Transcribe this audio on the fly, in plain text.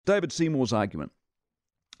David Seymour's argument.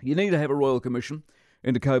 You need to have a royal commission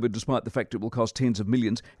into COVID despite the fact it will cost tens of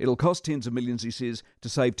millions. It'll cost tens of millions, he says, to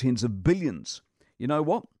save tens of billions. You know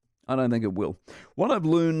what? I don't think it will. What I've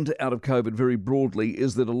learned out of COVID very broadly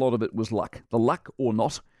is that a lot of it was luck. The luck or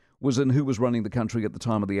not was in who was running the country at the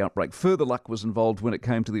time of the outbreak. Further luck was involved when it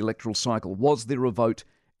came to the electoral cycle. Was there a vote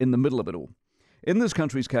in the middle of it all? In this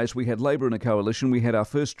country's case, we had Labour in a coalition. We had our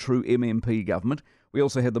first true MMP government. We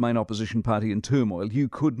also had the main opposition party in turmoil. You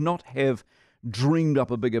could not have dreamed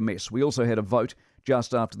up a bigger mess. We also had a vote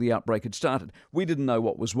just after the outbreak had started. We didn't know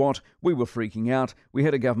what was what. We were freaking out. We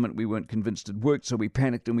had a government we weren't convinced had worked, so we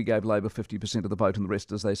panicked and we gave Labour 50% of the vote, and the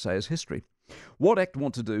rest, as they say, is history. What ACT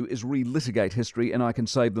want to do is relitigate history, and I can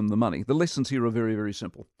save them the money. The lessons here are very, very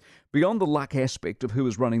simple. Beyond the luck aspect of who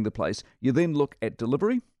is running the place, you then look at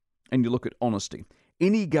delivery and you look at honesty.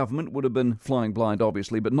 Any government would have been flying blind,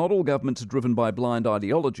 obviously, but not all governments are driven by blind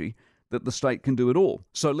ideology that the state can do it all.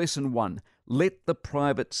 So lesson one, let the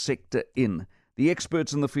private sector in. The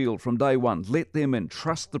experts in the field from day one, let them in.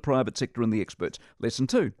 Trust the private sector and the experts. Lesson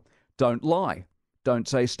two, don't lie. Don't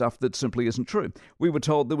say stuff that simply isn't true. We were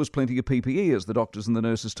told there was plenty of PPE, as the doctors and the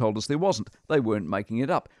nurses told us there wasn't. They weren't making it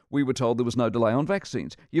up. We were told there was no delay on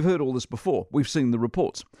vaccines. You've heard all this before. We've seen the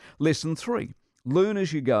reports. Lesson three, learn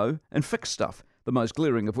as you go and fix stuff, the most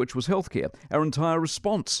glaring of which was healthcare. Our entire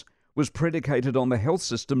response was predicated on the health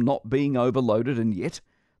system not being overloaded, and yet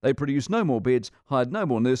they produced no more beds, hired no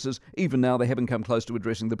more nurses. Even now, they haven't come close to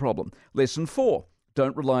addressing the problem. Lesson four,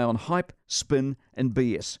 don't rely on hype, spin and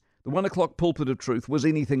BS. The 1 o'clock pulpit of truth was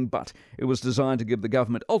anything but. It was designed to give the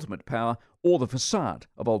government ultimate power, or the facade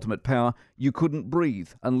of ultimate power. You couldn't breathe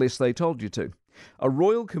unless they told you to. A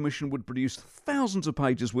royal commission would produce thousands of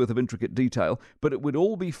pages worth of intricate detail, but it would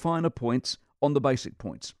all be finer points on the basic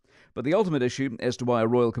points. But the ultimate issue as to why a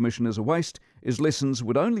royal commission is a waste is lessons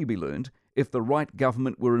would only be learned if the right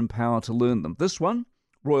government were in power to learn them. This one,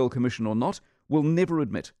 royal commission or not, will never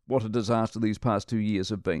admit what a disaster these past 2 years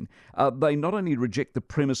have been. They not only reject the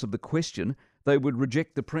premise of the question, they would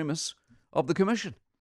reject the premise of the commission.